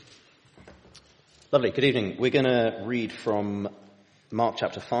Lovely. Good evening. We're going to read from Mark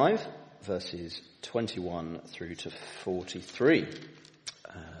chapter 5, verses 21 through to 43.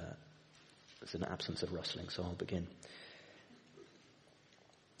 There's an absence of rustling, so I'll begin.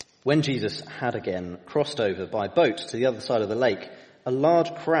 When Jesus had again crossed over by boat to the other side of the lake, a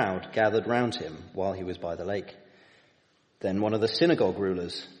large crowd gathered round him while he was by the lake. Then one of the synagogue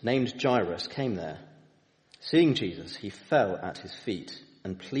rulers, named Jairus, came there. Seeing Jesus, he fell at his feet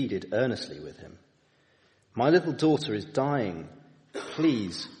and pleaded earnestly with him. "My little daughter is dying.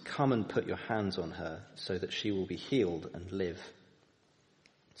 Please come and put your hands on her so that she will be healed and live."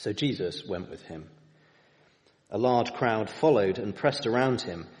 So Jesus went with him. A large crowd followed and pressed around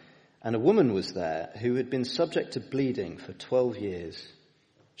him, and a woman was there who had been subject to bleeding for 12 years.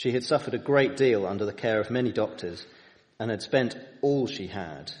 She had suffered a great deal under the care of many doctors and had spent all she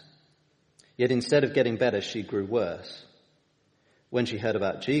had. Yet instead of getting better, she grew worse. When she heard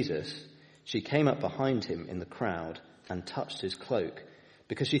about Jesus, she came up behind him in the crowd and touched his cloak,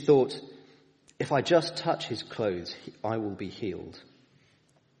 because she thought, "If I just touch his clothes, I will be healed."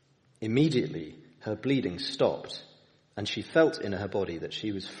 Immediately, her bleeding stopped, and she felt in her body that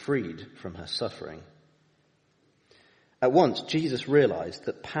she was freed from her suffering. At once, Jesus realized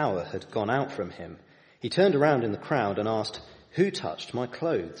that power had gone out from him. He turned around in the crowd and asked, "Who touched my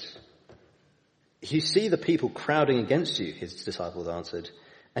clothes?" "You see the people crowding against you," his disciples answered,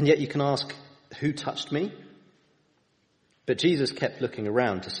 "and yet you can ask, 'Who touched me?'" But Jesus kept looking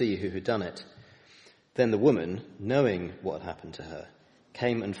around to see who had done it. Then the woman, knowing what had happened to her,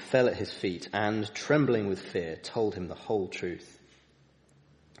 came and fell at his feet and, trembling with fear, told him the whole truth.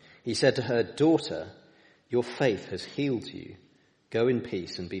 He said to her, "Daughter, your faith has healed you. Go in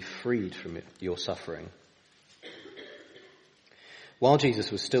peace and be freed from your suffering." While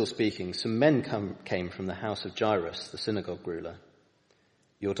Jesus was still speaking, some men came from the house of Jairus, the synagogue ruler.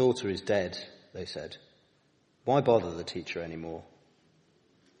 "Your daughter is dead," they said. "Why bother the teacher anymore?"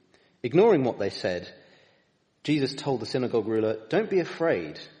 Ignoring what they said, Jesus told the synagogue ruler, "Don't be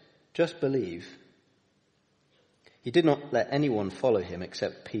afraid, just believe." He did not let anyone follow him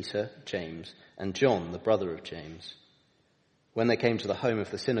except Peter, James, and John, the brother of James. When they came to the home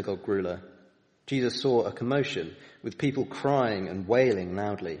of the synagogue ruler, Jesus saw a commotion with people crying and wailing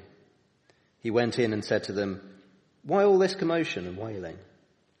loudly. He went in and said to them, "Why all this commotion and wailing?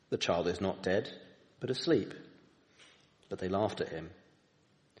 The child is not dead, but asleep." But they laughed at him.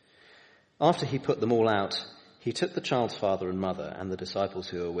 After he put them all out, he took the child's father and mother and the disciples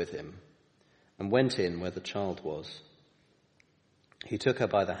who were with him and went in where the child was. He took her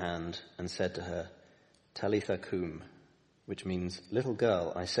by the hand and said to her, "Talitha cum," which means, "Little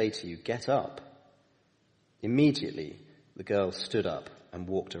girl, I say to you, get up." Immediately, the girl stood up and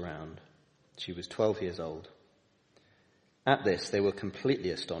walked around. She was 12 years old. At this, they were completely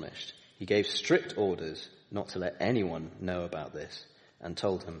astonished. He gave strict orders not to let anyone know about this and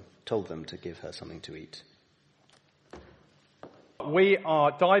told them to give her something to eat. We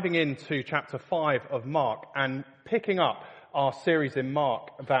are diving into chapter 5 of Mark and picking up our series in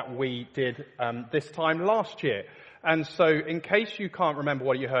Mark that we did this time last year. And so in case you can't remember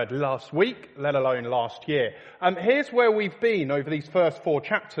what you heard last week, let alone last year, here's where we've been over these first 4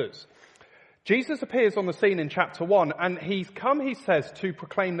 chapters. Jesus appears on the scene in chapter 1, and he's come, he says, to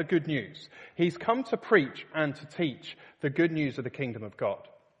proclaim the good news. He's come to preach and to teach the good news of the kingdom of God.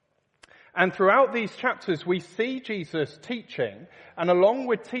 And throughout these chapters, we see Jesus teaching, and along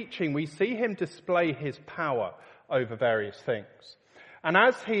with teaching, we see him display his power over various things. And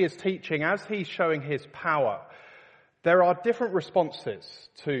as he is teaching, as he's showing his power, there are different responses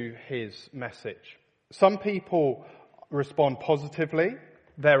to his message. Some people respond positively,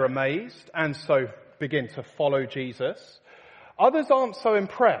 they're amazed, and so begin to follow Jesus. Others aren't so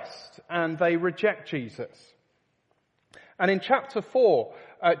impressed, and they reject Jesus. And in chapter 4,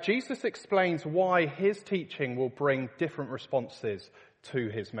 Jesus explains why his teaching will bring different responses to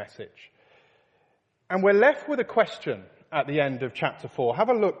his message. And we're left with a question at the end of chapter 4. Have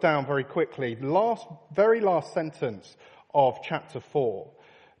a look down very quickly. Very last sentence of chapter 4.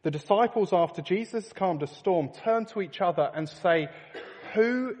 The disciples, after Jesus calmed a storm, turn to each other and say,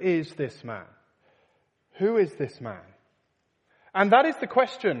 "Who is this man? Who is this man?" And that is the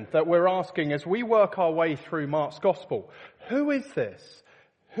question that we're asking as we work our way through Mark's gospel. Who is this?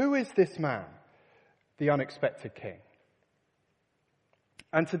 Who is this man? The unexpected king.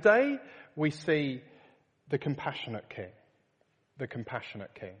 And today we see the compassionate king. The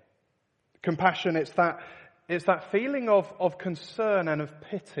compassionate king. Compassion, it's that feeling of concern and of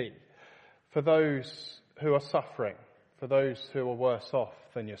pity for those who are suffering, for those who are worse off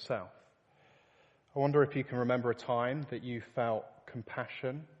than yourself. I wonder if you can remember a time that you felt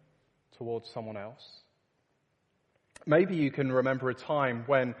compassion towards someone else? Maybe you can remember a time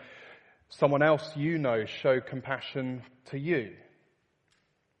when someone else you know showed compassion to you.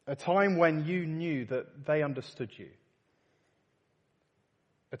 A time when you knew that they understood you.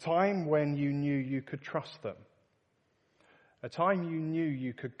 A time when you knew you could trust them. A time you knew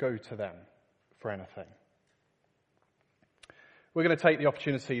you could go to them for anything. We're going to take the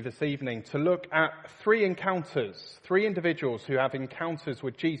opportunity this evening to look at 3 encounters, 3 individuals who have encounters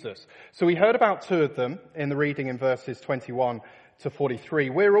with Jesus. So we heard about 2 of them in the reading in verses 21 to 43.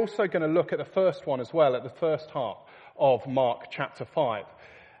 We're also going to look at the first one as well, at the first half of Mark chapter 5.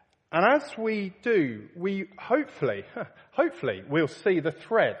 And as we do, we hopefully we'll see the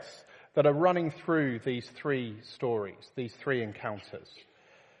threads that are running through these 3 stories, these 3 encounters.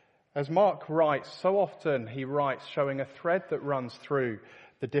 As Mark writes, so often he writes showing a thread that runs through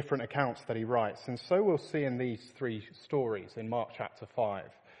the different accounts that he writes. And so we'll see in these 3 stories in Mark chapter 5,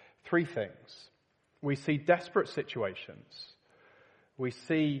 3 things. We see desperate situations. We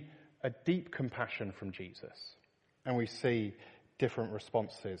see a deep compassion from Jesus. And we see different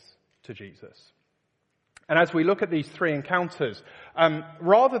responses to Jesus. And as we look at these 3 encounters,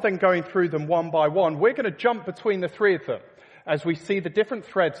 rather than going through them one by one, we're going to jump between the 3 of them as we see the different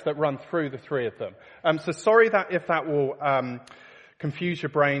threads that run through the 3 of them. So sorry if that will confuse your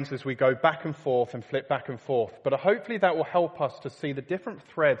brains as we go back and forth and flip back and forth, but hopefully that will help us to see the different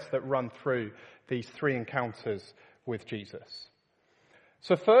threads that run through these 3 encounters with Jesus.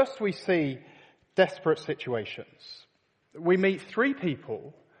 So first we see desperate situations. We meet 3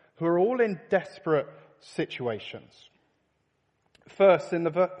 people who are all in desperate situations. First, in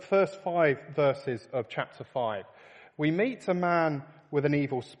the first 5 verses of chapter 5, we meet a man with an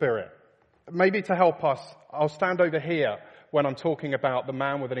evil spirit. Maybe to help us, I'll stand over here when I'm talking about the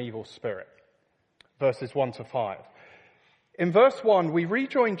man with an evil spirit. Verses 1 to 5. In verse 1, we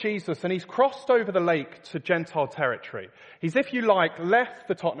rejoin Jesus and he's crossed over the lake to Gentile territory. He's, if you like, left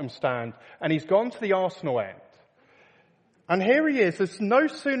the Tottenham stand and he's gone to the Arsenal end. And here he is, as no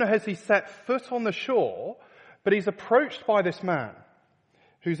sooner has he set foot on the shore, but he's approached by this man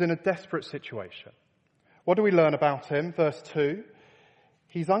who's in a desperate situation. What do we learn about him? Verse 2,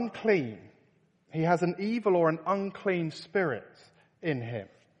 he's unclean. He has an evil or an unclean spirit in him.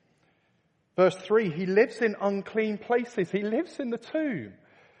 Verse 3, he lives in unclean places. He lives in the tomb.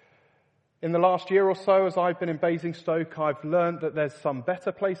 In the last year or so, as I've been in Basingstoke, I've learned that there's some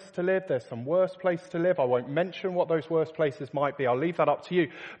better places to live, there's some worse places to live. I won't mention what those worst places might be. I'll leave that up to you.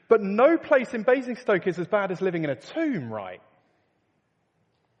 But no place in Basingstoke is as bad as living in a tomb, right?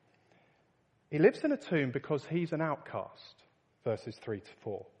 He lives in a tomb because he's an outcast, verses 3 to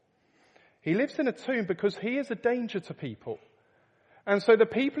 4. He lives in a tomb because he is a danger to people. And so the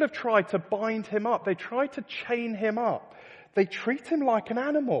people have tried to bind him up. They tried to chain him up. They treat him like an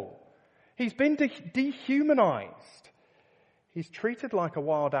animal. He's been dehumanized. He's treated like a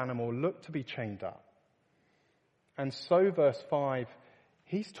wild animal, looked to be chained up. And so, verse 5,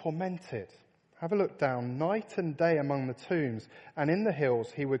 he's tormented. Have a look down. Night and day among the tombs and in the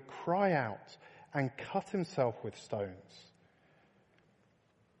hills he would cry out and cut himself with stones.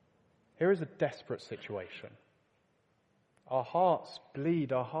 Here is a desperate situation. Our hearts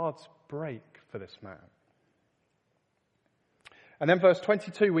bleed, our hearts break for this man. And then verse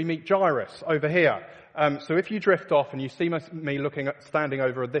 22, we meet Jairus over here. So if you drift off and you see me standing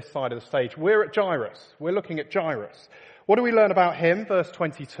over at this side of the stage, we're at Jairus. We're looking at Jairus. What do we learn about him? Verse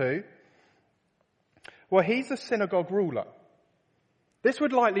 22. Well, he's a synagogue ruler. This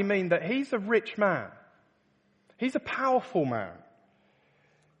would likely mean that he's a rich man. He's a powerful man.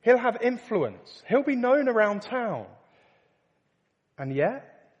 He'll have influence. He'll be known around town. And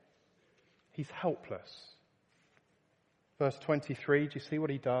yet, he's helpless. Verse 23, do you see what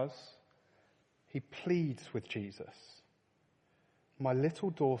he does? He pleads with Jesus. My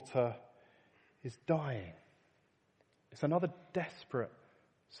little daughter is dying. It's another desperate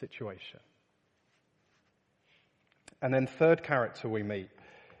situation. And then third character we meet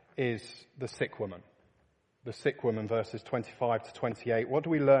is the sick woman. The sick woman, verses 25 to 28. What do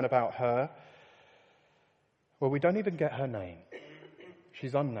we learn about her? Well, we don't even get her name.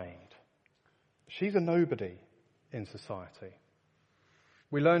 She's unnamed. She's a nobody in society.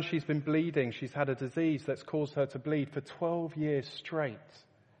 We learn she's been bleeding. She's had a disease that's caused her to bleed for 12 years straight.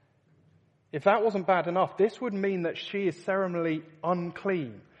 If that wasn't bad enough, this would mean that she is ceremonially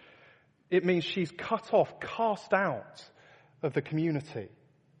unclean. It means she's cut off, cast out of the community.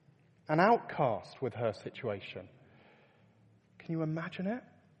 An outcast with her situation. Can you imagine it?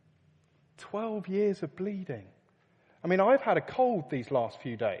 12 years of bleeding. I mean, I've had a cold these last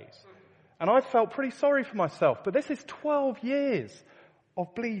few days. And I've felt pretty sorry for myself. But this is 12 years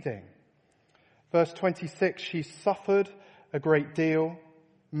of bleeding. Verse 26, she suffered a great deal.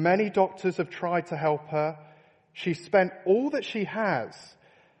 Many doctors have tried to help her. She spent all that she has.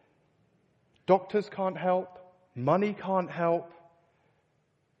 Doctors can't help. Money can't help.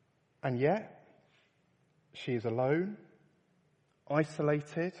 And yet, she is alone,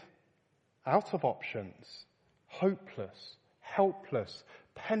 isolated, out of options, hopeless, helpless,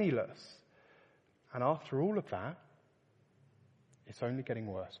 penniless. And after all of that, it's only getting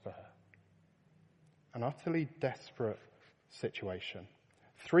worse for her. An utterly desperate situation.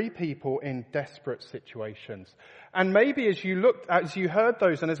 3 people in desperate situations. And maybe as you heard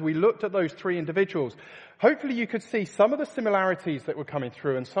those and as we looked at those 3 individuals, hopefully you could see some of the similarities that were coming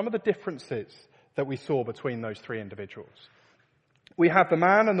through and some of the differences that we saw between those 3 individuals. We have the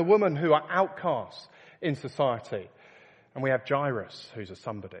man and the woman who are outcasts in society. And we have Jairus, who's a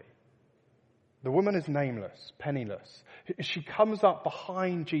somebody. The woman is nameless, penniless. She comes up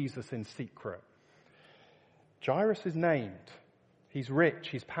behind Jesus in secret. Jairus is named. He's rich,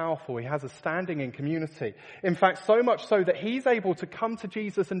 he's powerful, he has a standing in community. In fact, so much so that he's able to come to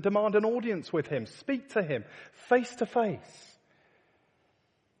Jesus and demand an audience with him, speak to him face to face.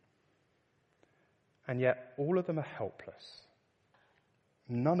 And yet, all of them are helpless.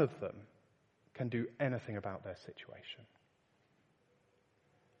 None of them can do anything about their situation.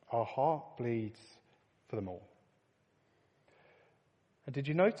 Our heart bleeds for them all. And did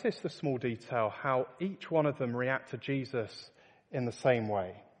you notice the small detail, how each one of them react to Jesus in the same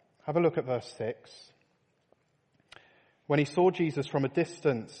way? Have a look at verse 6. When he saw Jesus from a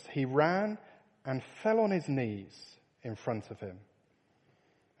distance, he ran and fell on his knees in front of him.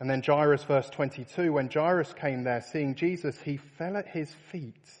 And then Jairus, verse 22, when Jairus came there, seeing Jesus, he fell at his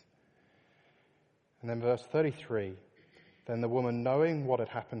feet. And then verse 33, then the woman, knowing what had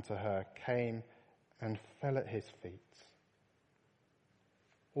happened to her, came and fell at his feet.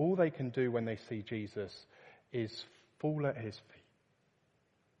 All they can do when they see Jesus is fall at his feet.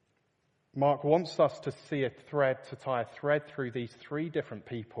 Mark wants us to see to tie a thread through these 3 different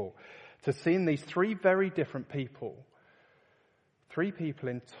people, to see in these 3 very different people, 3 people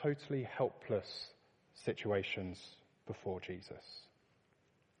in totally helpless situations before Jesus.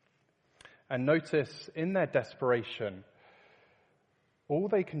 And notice, in their desperation, all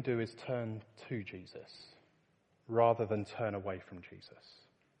they can do is turn to Jesus rather than turn away from Jesus.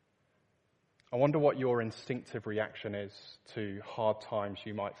 I wonder what your instinctive reaction is to hard times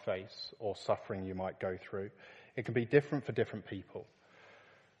you might face or suffering you might go through. It can be different for different people.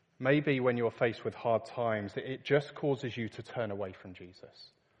 Maybe when you're faced with hard times, it just causes you to turn away from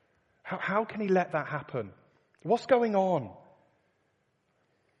Jesus. How can he let that happen? What's going on?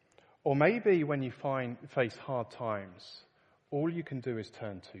 Or maybe when you face hard times, all you can do is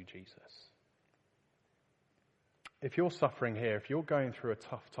turn to Jesus. If you're suffering here, if you're going through a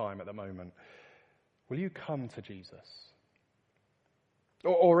tough time at the moment, will you come to Jesus?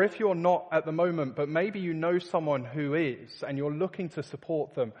 Or if you're not at the moment, but maybe you know someone who is, and you're looking to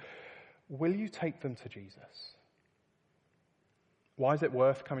support them, will you take them to Jesus? Why is it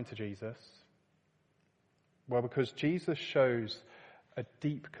worth coming to Jesus? Well, because Jesus shows a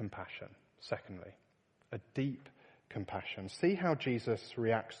deep compassion, secondly. A deep compassion. See how Jesus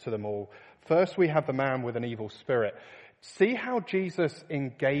reacts to them all. First, we have the man with an evil spirit. See how Jesus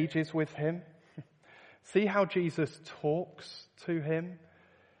engages with him. See how Jesus talks to him.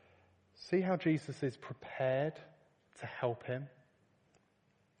 See how Jesus is prepared to help him.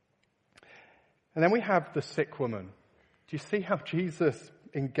 And then we have the sick woman. Do you see how Jesus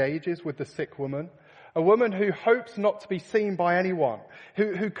engages with the sick woman? A woman who hopes not to be seen by anyone,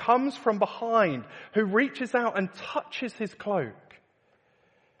 who comes from behind, who reaches out and touches his cloak.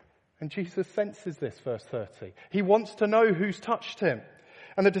 And Jesus senses this, verse 30. He wants to know who's touched him.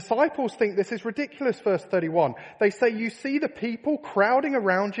 And the disciples think this is ridiculous, verse 31. They say, you see the people crowding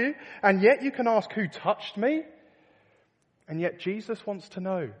around you, and yet you can ask, who touched me? And yet Jesus wants to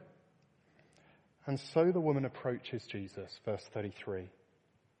know. And so the woman approaches Jesus, verse 33.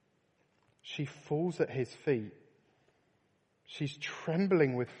 She falls at his feet. She's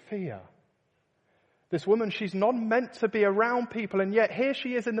trembling with fear. This woman, she's not meant to be around people, and yet here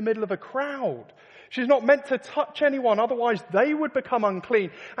she is in the middle of a crowd. She's not meant to touch anyone, otherwise they would become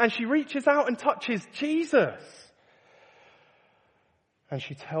unclean. And she reaches out and touches Jesus. And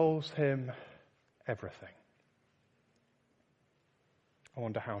she tells him everything. I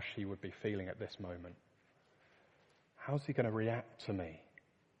wonder how she would be feeling at this moment. How's he going to react to me?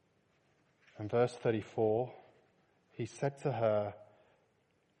 And verse 34, he said to her,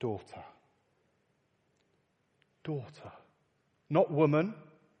 daughter. Daughter. Not woman,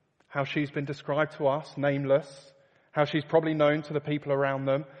 how she's been described to us, nameless, how she's probably known to the people around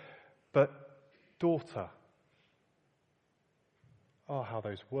them, but daughter. Oh, how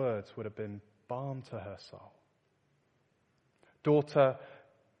those words would have been balm to her soul. Daughter,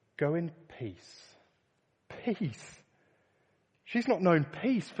 go in peace. Peace. She's not known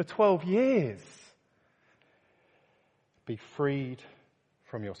peace for 12 years. Be freed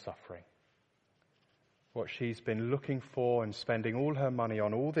from your suffering. What she's been looking for and spending all her money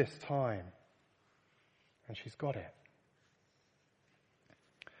on all this time. And she's got it.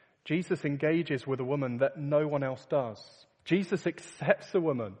 Jesus engages with a woman that no one else does. Jesus accepts a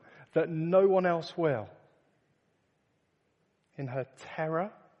woman that no one else will. In her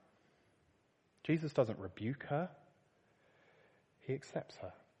terror, Jesus doesn't rebuke her. He accepts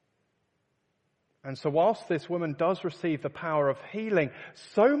her. And so whilst this woman does receive the power of healing,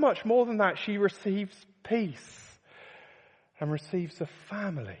 so much more than that, she receives peace and receives a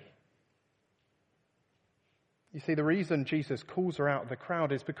family. You see, the reason Jesus calls her out of the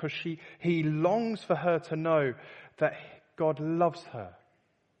crowd is because he longs for her to know that God loves her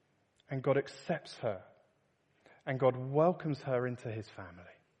and God accepts her and God welcomes her into his family.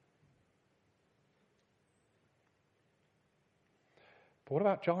 But what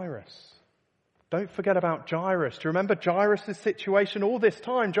about Jairus? Don't forget about Jairus. Do you remember Jairus' situation all this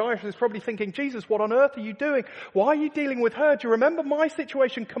time? Jairus is probably thinking, Jesus, what on earth are you doing? Why are you dealing with her? Do you remember my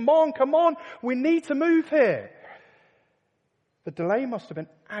situation? Come on. We need to move here. The delay must have been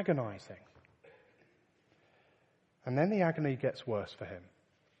agonizing. And then the agony gets worse for him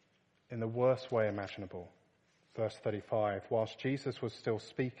in the worst way imaginable. Verse 35, whilst Jesus was still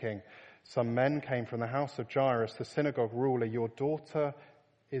speaking, some men came from the house of Jairus, the synagogue ruler. Your daughter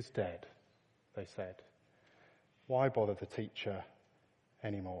is dead, they said. Why bother the teacher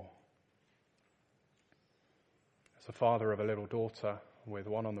anymore? As a father of a little daughter with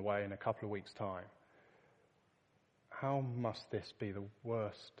one on the way in a couple of weeks' time, how must this be the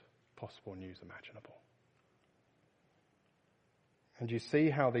worst possible news imaginable? And you see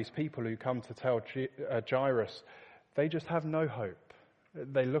how these people who come to tell Jairus, they just have no hope.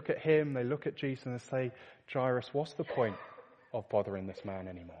 They look at him, they look at Jesus and they say, Jairus, what's the point of bothering this man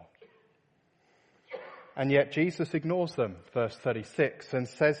anymore? And yet Jesus ignores them, verse 36, and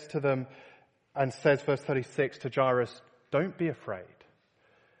says, verse 36 to Jairus, don't be afraid,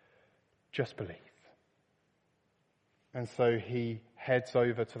 just believe. And so he heads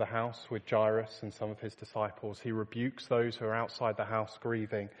over to the house with Jairus and some of his disciples. He rebukes those who are outside the house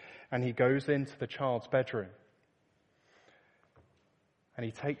grieving, and he goes into the child's bedroom. And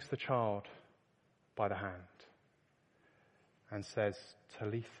he takes the child by the hand and says,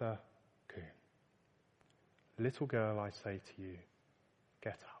 Talitha cum. Little girl, I say to you,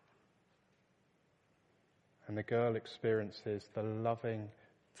 get up. And the girl experiences the loving,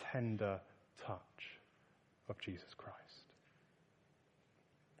 tender touch of Jesus Christ.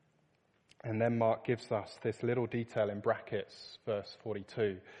 And then Mark gives us this little detail in brackets, verse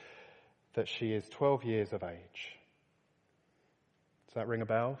 42, that she is 12 years of age. Does that ring a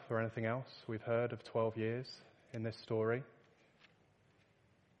bell for anything else we've heard of 12 years in this story?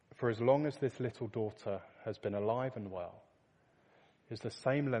 For as long as this little daughter has been alive and well, is the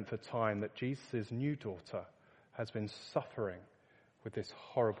same length of time that Jesus' new daughter has been suffering with this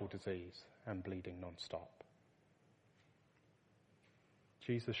horrible disease and bleeding non-stop.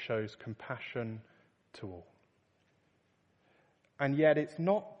 Jesus shows compassion to all. And yet it's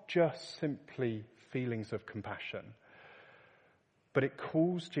not just simply feelings of compassion, but it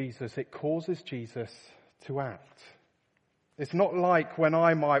causes Jesus to act. It's not like when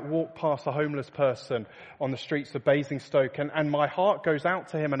I might walk past a homeless person on the streets of Basingstoke and my heart goes out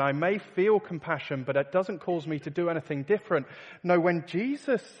to him and I may feel compassion, but it doesn't cause me to do anything different. No, when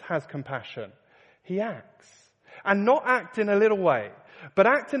Jesus has compassion, he acts. And not act in a little way, but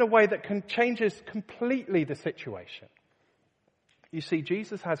act in a way that changes completely the situation. You see,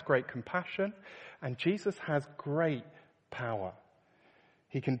 Jesus has great compassion and Jesus has great power.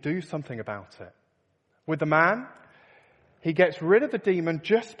 He can do something about it. With the man, he gets rid of the demon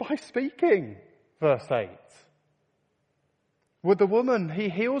just by speaking, verse 8. With the woman, he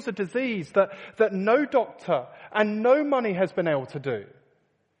heals a disease that no doctor and no money has been able to do.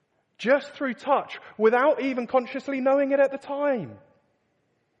 Just through touch, without even consciously knowing it at the time.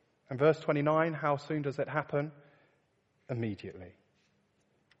 And verse 29, how soon does it happen? Immediately.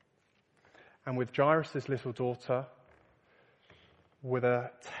 And with Jairus' little daughter, with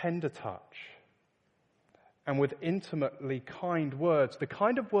a tender touch, and with intimately kind words, the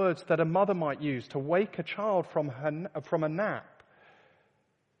kind of words that a mother might use to wake a child from a nap,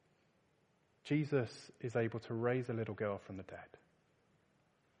 Jesus is able to raise a little girl from the dead.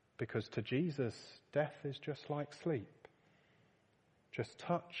 Because to Jesus, death is just like sleep. Just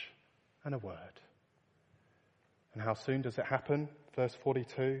touch and a word. And how soon does it happen? Verse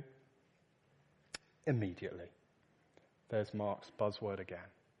 42. Immediately. There's Mark's buzzword again.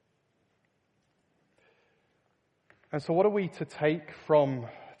 And so what are we to take from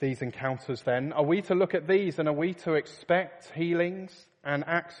these encounters then? Are we to look at these and are we to expect healings and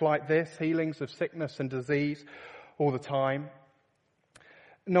acts like this, healings of sickness and disease all the time?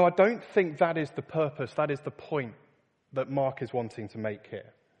 No, I don't think that is the purpose, that is the point that Mark is wanting to make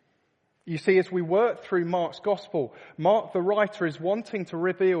here. You see, as we work through Mark's gospel, Mark the writer is wanting to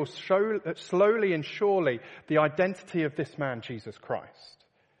reveal slowly and surely the identity of this man, Jesus Christ.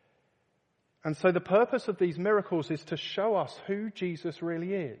 And so the purpose of these miracles is to show us who Jesus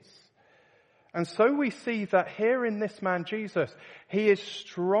really is. And so we see that here in this man Jesus, he is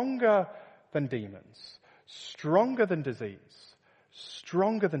stronger than demons, stronger than disease,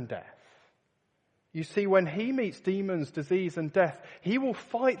 stronger than death. You see, when he meets demons, disease and death, he will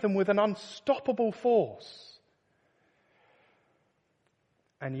fight them with an unstoppable force.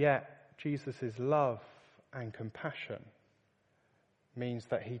 And yet, Jesus' love and compassion means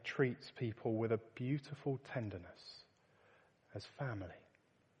that he treats people with a beautiful tenderness as family.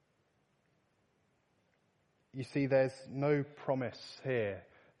 You see, there's no promise here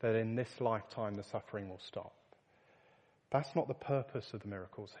that in this lifetime the suffering will stop. That's not the purpose of the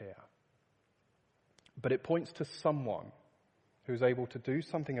miracles here. But it points to someone who's able to do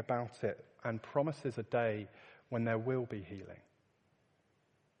something about it and promises a day when there will be healing.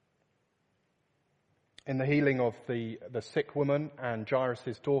 In the healing of the sick woman and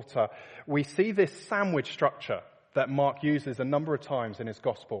Jairus' daughter, we see this sandwich structure that Mark uses a number of times in his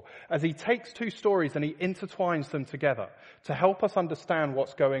gospel, as he takes two stories and he intertwines them together to help us understand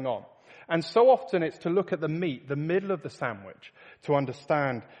what's going on. And so often it's to look at the meat, the middle of the sandwich, to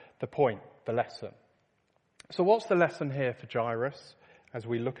understand the point, the lesson. So what's the lesson here for Jairus as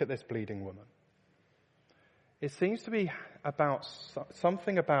we look at this bleeding woman? It seems to be about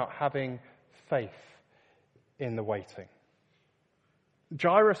something about having faith in the waiting.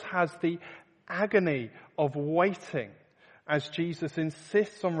 Jairus has the agony of waiting as Jesus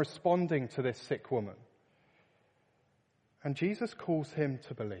insists on responding to this sick woman. And Jesus calls him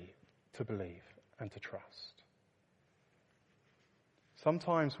to believe and to trust.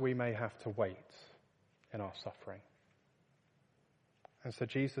 Sometimes we may have to wait in our suffering. And so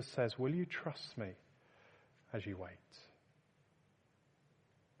Jesus says, will you trust me as you wait?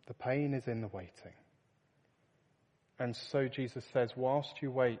 The pain is in the waiting. And so Jesus says, whilst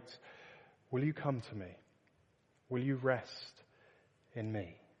you wait, will you come to me? Will you rest in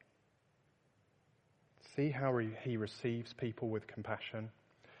me? See how he receives people with compassion.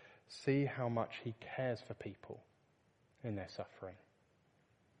 See how much he cares for people in their suffering.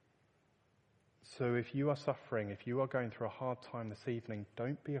 So if you are suffering, if you are going through a hard time this evening,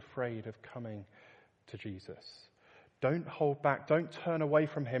 don't be afraid of coming to Jesus. Don't hold back. Don't turn away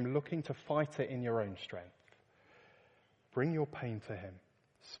from him looking to fight it in your own strength. Bring your pain to him.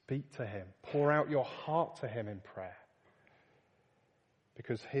 Speak to him. Pour out your heart to him in prayer.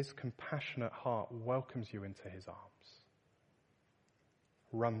 Because his compassionate heart welcomes you into his arms.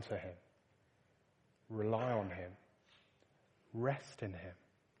 Run to him. Rely on him. Rest in him.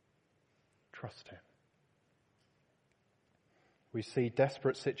 Trust him. We see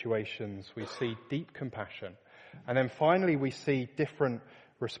desperate situations. We see deep compassion. And then finally we see different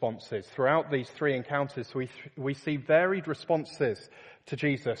responses. Throughout these three encounters, we see varied responses to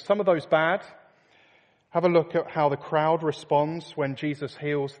Jesus. Some of those bad. Have a look at how the crowd responds when Jesus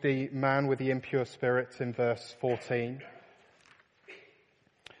heals the man with the impure spirit in verse 14.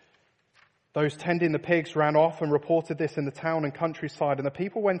 Those tending the pigs ran off and reported this in the town and countryside, and the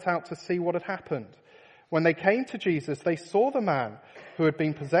people went out to see what had happened. When they came to Jesus, they saw the man who had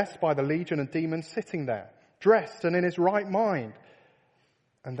been possessed by the legion of demons sitting there, dressed and in his right mind,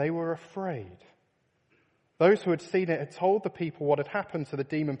 and they were afraid. Those who had seen it had told the people what had happened to the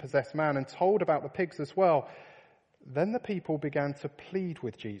demon-possessed man and told about the pigs as well. Then the people began to plead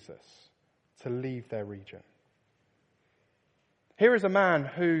with Jesus to leave their region. Here is a man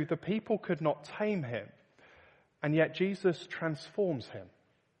who the people could not tame him, and yet Jesus transforms him.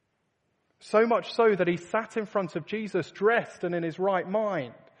 So much so that he sat in front of Jesus dressed and in his right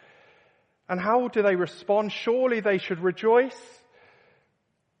mind. And how do they respond? Surely they should rejoice.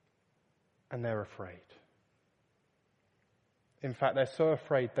 And they're afraid. In fact, they're so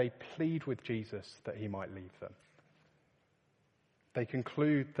afraid they plead with Jesus that he might leave them. They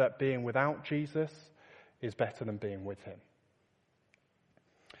conclude that being without Jesus is better than being with him.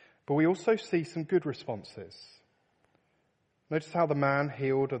 But we also see some good responses. Notice how the man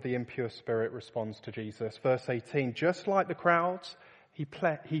healed of the impure spirit responds to Jesus. Verse 18, just like the crowds, he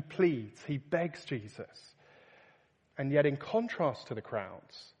pleads, he begs Jesus And yet in contrast to the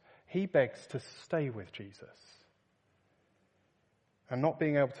crowds, he begs to stay with Jesus. And not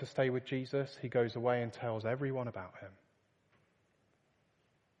being able to stay with Jesus, he goes away and tells everyone about him.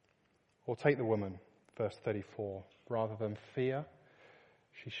 Or take the woman, verse 34. Rather than fear,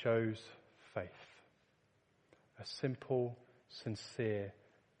 she shows faith. A simple, sincere,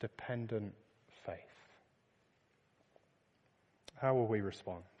 dependent faith. How will we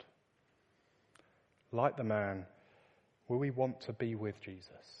respond? Like the man, will we want to be with Jesus?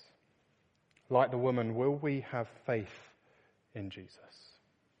 Like the woman, will we have faith in Jesus?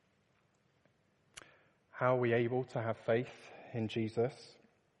 How are we able to have faith in Jesus?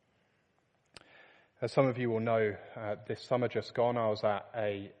 As some of you will know, this summer just gone, I was at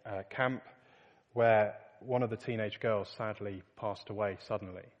a camp where one of the teenage girls sadly passed away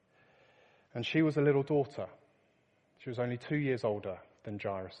suddenly. And she was a little daughter. She was only 2 years older than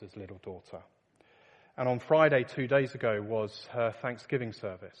Jairus' little daughter. And on Friday, 2 days ago, was her Thanksgiving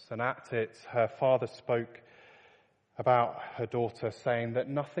service. And at it, her father spoke about her daughter, saying that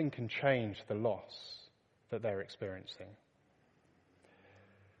nothing can change the loss that they're experiencing.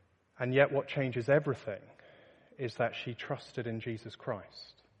 And yet what changes everything is that she trusted in Jesus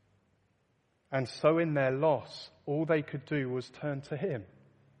Christ. And so in their loss, all they could do was turn to him.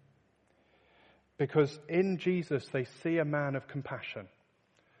 Because in Jesus they see a man of compassion.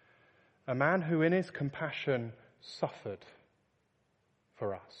 A man who in his compassion suffered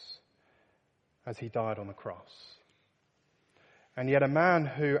for us as he died on the cross. And yet a man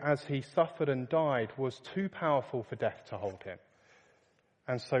who, as he suffered and died, was too powerful for death to hold him.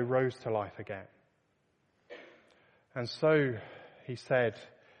 And so rose to life again. And so, he said,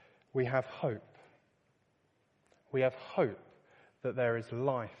 we have hope. We have hope that there is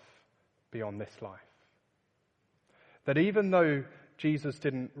life beyond this life. That even though Jesus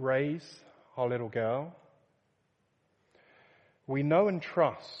didn't raise our little girl, we know and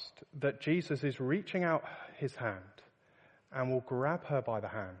trust that Jesus is reaching out his hand and will grab her by the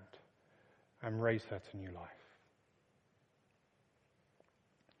hand and raise her to new life.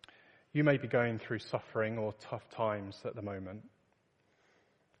 You may be going through suffering or tough times at the moment.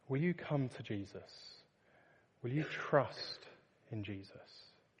 Will you come to Jesus? Will you trust in Jesus?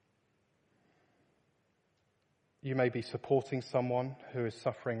 You may be supporting someone who is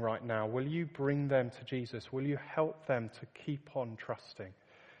suffering right now. Will you bring them to Jesus? Will you help them to keep on trusting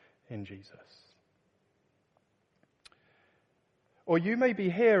in Jesus? Or you may be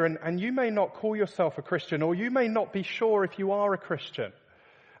here and you may not call yourself a Christian, or you may not be sure if you are a Christian.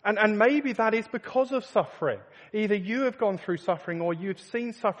 And maybe that is because of suffering. Either you have gone through suffering or you've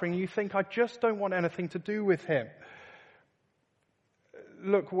seen suffering and you think, I just don't want anything to do with him.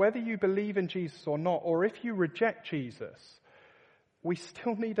 Look, whether you believe in Jesus or not, or if you reject Jesus, we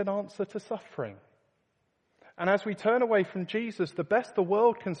still need an answer to suffering. And as we turn away from Jesus, the best the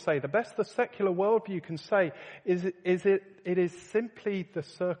world can say, the best the secular worldview can say, it is simply the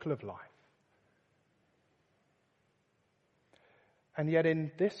circle of life. And yet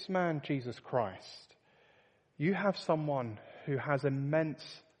in this man, Jesus Christ, you have someone who has immense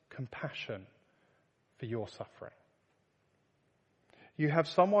compassion for your suffering. You have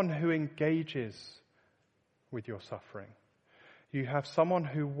someone who engages with your suffering. You have someone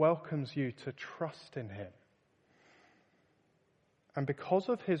who welcomes you to trust in him. And because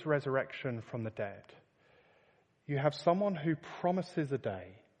of his resurrection from the dead, you have someone who promises a day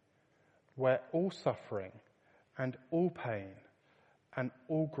where all suffering and all pain and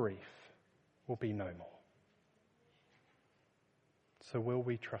all grief will be no more. So will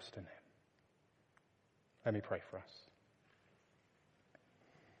we trust in him? Let me pray for us.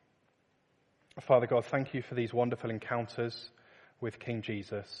 Father God, thank you for these wonderful encounters with King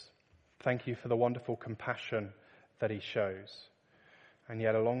Jesus. Thank you for the wonderful compassion that he shows. And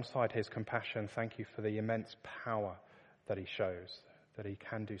yet alongside his compassion, thank you for the immense power that he shows, that he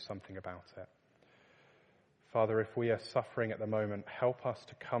can do something about it. Father, if we are suffering at the moment, help us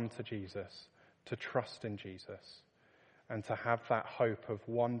to come to Jesus, to trust in Jesus, and to have that hope of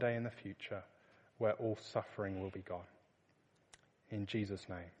one day in the future where all suffering will be gone. In Jesus'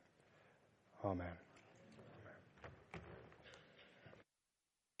 name, amen.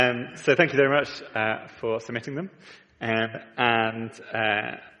 So thank you very much for submitting them.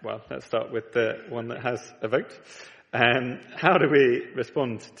 Well, let's start with the one that has a vote. How do we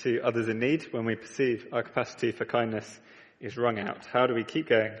respond to others in need when we perceive our capacity for kindness is wrung out? How do we keep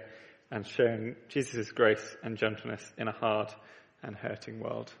going and showing Jesus' grace and gentleness in a hard and hurting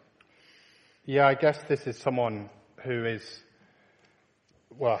world? Yeah, I guess this is someone who is,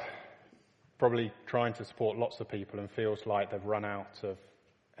 well, probably trying to support lots of people and feels like they've run out of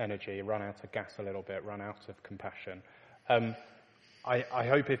energy, run out of gas a little bit, run out of compassion. I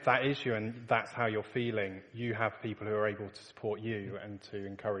hope if that is you and that's how you're feeling, you have people who are able to support you and to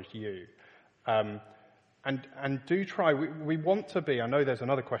encourage you. And do try, we want to be, I know there's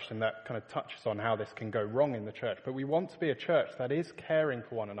another question that kind of touches on how this can go wrong in the church, but we want to be a church that is caring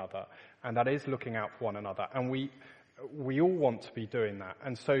for one another and that is looking out for one another. And we all want to be doing that.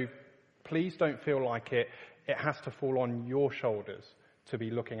 And so please don't feel like it has to fall on your shoulders to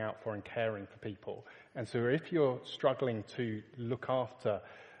be looking out for and caring for people. And so if you're struggling to look after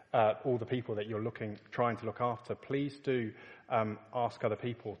all the people that you're trying to look after, please do ask other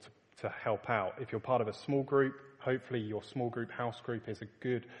people to help out. If you're part of a small group, hopefully your small group, house group is a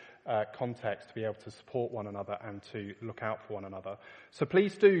good context to be able to support one another and to look out for one another. So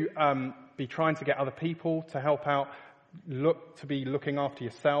please do be trying to get other people to help out. Look to be looking after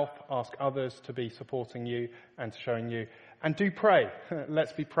yourself, ask others to be supporting you and showing you. And do pray.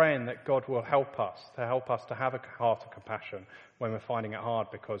 Let's be praying that God will help us to have a heart of compassion when we're finding it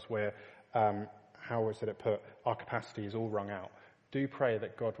hard because we're, how is it put, our capacity is all wrung out. Do pray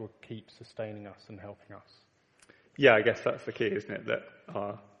that God will keep sustaining us and helping us. Yeah, I guess that's the key, isn't it? That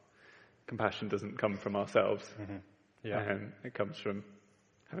our compassion doesn't come from ourselves. Mm-hmm. Yeah. It comes from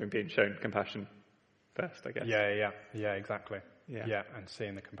having been shown compassion first, I guess. Yeah, exactly. Yeah. Yeah, and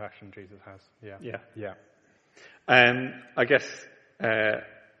seeing the compassion Jesus has. Yeah. I guess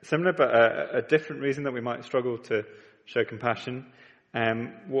similar, but a different reason that we might struggle to show compassion.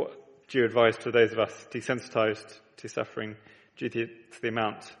 What do you advise to those of us desensitized to suffering due to the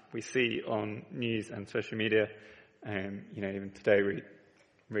amount we see on news and social media? Even today we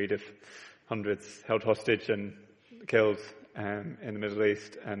read of hundreds held hostage and killed in the Middle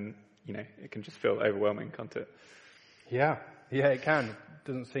East, and it can just feel overwhelming, can't it? Yeah, it can. It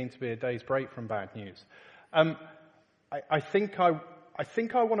doesn't seem to be a day's break from bad news. I think I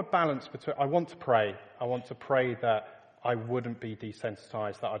want to balance between. I want to pray. I want to pray that I wouldn't be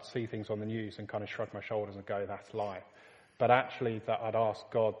desensitized, that I'd see things on the news and kind of shrug my shoulders and go, "That's life." But actually, that I'd ask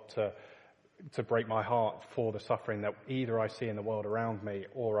God to break my heart for the suffering that either I see in the world around me,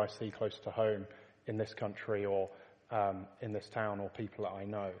 or I see close to home in this country, or in this town, or people that I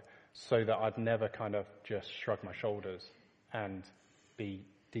know, so that I'd never kind of just shrug my shoulders and be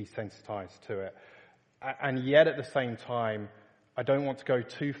desensitized to it. And yet at the same time, I don't want to go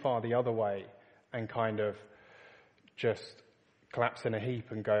too far the other way and kind of just collapse in a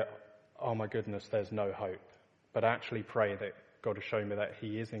heap and go, "Oh my goodness, there's no hope." But actually pray that God will show me that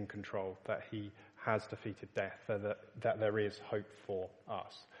he is in control, that he has defeated death, that there is hope for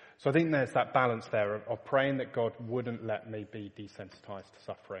us. So I think there's that balance there of praying that God wouldn't let me be desensitized to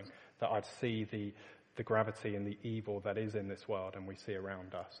suffering, that I'd see the gravity and the evil that is in this world and we see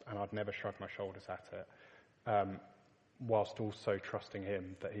around us, and I'd never shrug my shoulders at it, whilst also trusting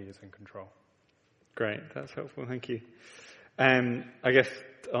him that he is in control. Great, that's helpful, thank you. I guess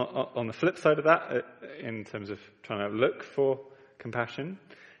on the flip side of that, in terms of trying to look for compassion,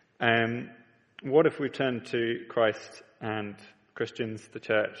 what if we turn to Christ and Christians, the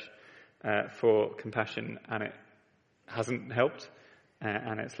church, for compassion, and it hasn't helped,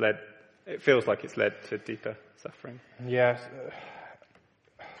 and it feels like it's led to deeper suffering? Yes.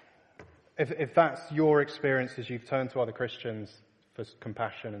 If that's your experience, as you've turned to other Christians for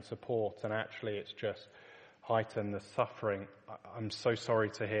compassion and support, and actually it's just heightened the suffering, I'm so sorry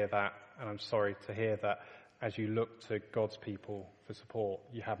to hear that, and I'm sorry to hear that as you look to God's people for support,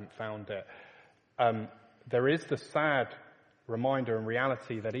 you haven't found it. There is the sad reminder and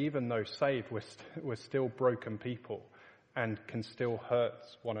reality that even though saved, we're still broken people and can still hurt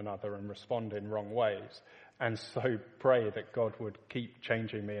one another and respond in wrong ways. And so pray that God would keep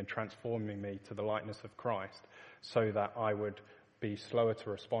changing me and transforming me to the likeness of Christ, so that I would be slower to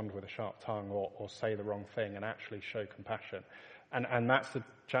respond with a sharp tongue or say the wrong thing, and actually show compassion. And that's the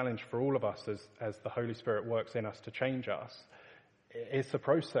challenge for all of us as the Holy Spirit works in us to change us. It's a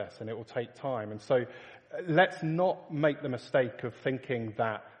process and it will take time. And so let's not make the mistake of thinking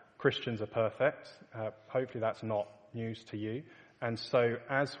that Christians are perfect. Hopefully that's not news to you. And so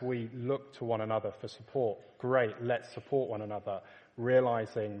as we look to one another for support, great, let's support one another,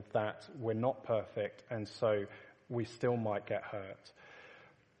 realizing that we're not perfect, and so we still might get hurt.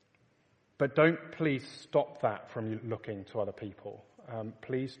 But don't please stop that from looking to other people.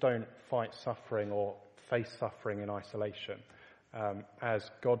 Please don't fight suffering or face suffering in isolation. As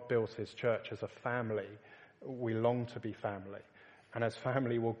God builds his church as a family, we long to be family. And as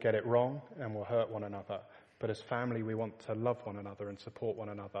family, we'll get it wrong and we'll hurt one another. But as family, we want to love one another and support one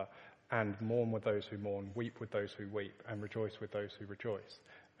another, and mourn with those who mourn, weep with those who weep, and rejoice with those who rejoice.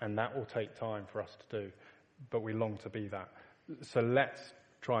 And that will take time for us to do, but we long to be that. So let's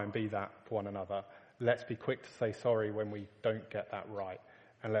try and be that for one another. Let's be quick to say sorry when we don't get that right.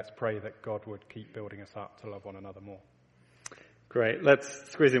 And let's pray that God would keep building us up to love one another more. Great. Let's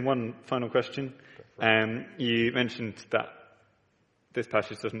squeeze in one final question. You mentioned that this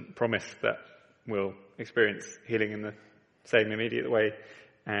passage doesn't promise that we'll experience healing in the same immediate way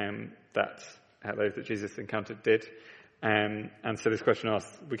that those that Jesus encountered did. And so this question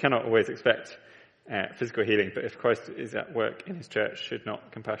asks, we cannot always expect physical healing, but if Christ is at work in his church, should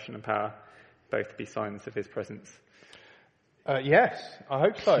not compassion and power both be signs of his presence? Yes, I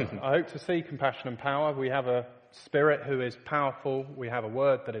hope so. I hope to see compassion and power. We have a Spirit who is powerful. We have a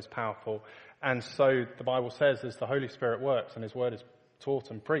word that is powerful. And so the Bible says as the Holy Spirit works and his word is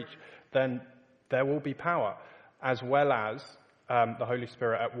taught and preached, then there will be power, as well as the Holy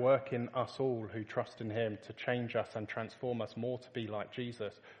Spirit at work in us all who trust in him to change us and transform us more to be like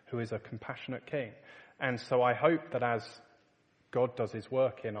Jesus, who is a compassionate King. And so I hope that as God does his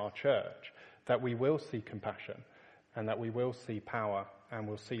work in our church, that we will see compassion and that we will see power and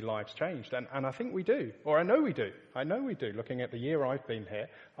we'll see lives changed. And I think we do, or I know we do. I know we do. Looking at the year I've been here,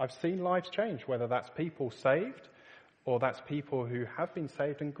 I've seen lives change, whether that's people saved or that's people who have been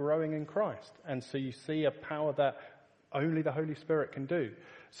saved and growing in Christ. And so you see a power that only the Holy Spirit can do.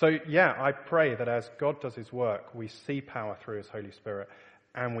 So yeah, I pray that as God does his work, we see power through his Holy Spirit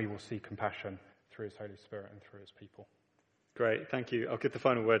and we will see compassion through his Holy Spirit and through his people. Great, thank you. I'll give the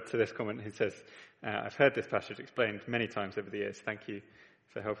final word to this comment. He says, I've heard this passage explained many times over the years. Thank you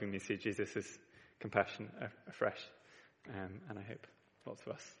for helping me see Jesus' compassion afresh. And I hope lots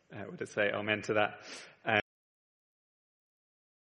of us would say amen to that.